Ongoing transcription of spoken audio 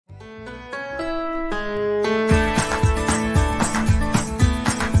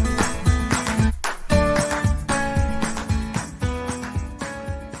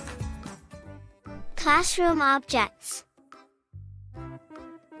Classroom objects.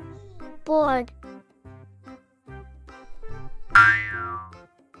 Board.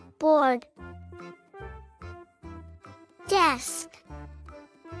 Board. Desk.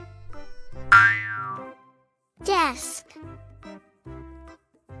 Desk.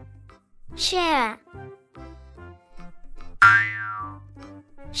 Chair.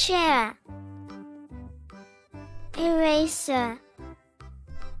 Chair. Eraser.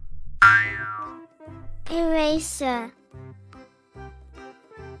 Eraser.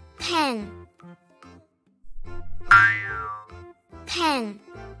 Pen. Pen.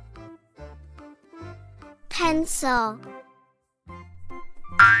 Pencil.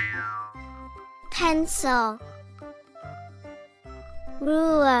 Pencil.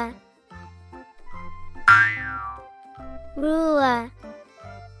 Ruler. Ruler.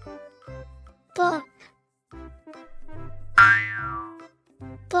 Book.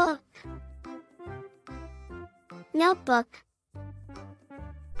 Book. Notebook.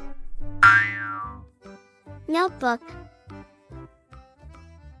 Notebook.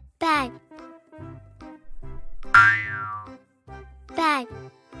 Bag. Bag.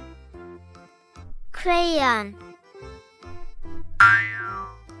 Crayon.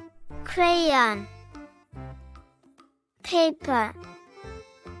 Crayon. Paper.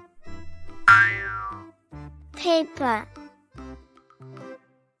 Paper.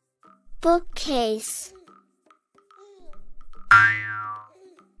 Bookcase.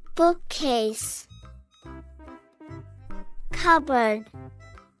 Bookcase. Cupboard.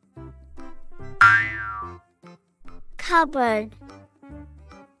 Cupboard.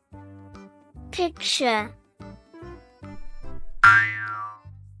 Picture.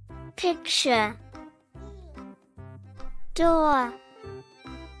 Picture. Door.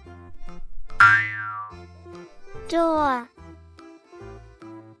 Door.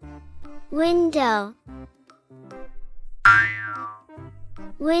 Window.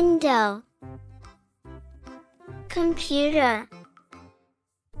 Window. Computer.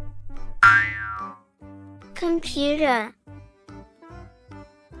 Computer.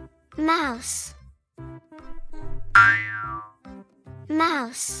 Mouse.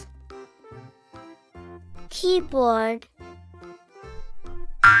 Mouse. Keyboard.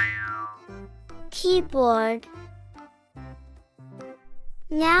 Keyboard.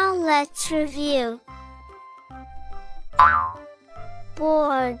 Now let's review.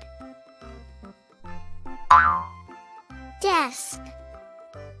 Board. Desk.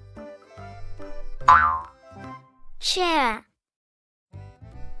 Chair.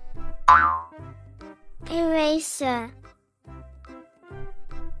 Eraser.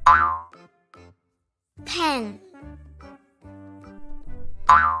 Pen.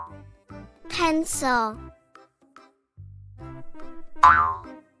 Pencil.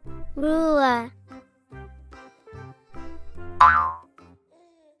 Ruler.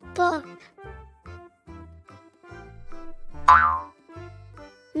 Book.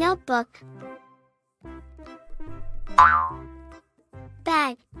 Notebook.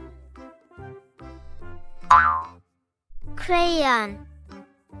 Bag. Crayon.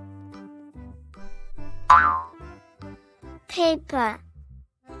 Paper.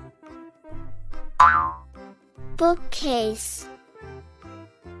 Bookcase.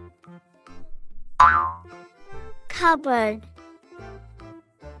 Cupboard.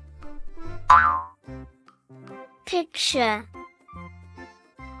 Picture.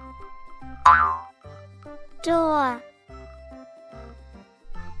 Door.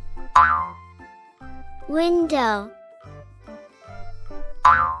 Window.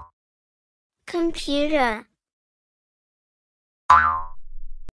 Computer.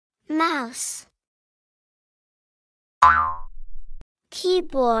 Mouse.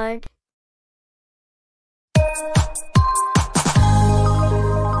 Keyboard.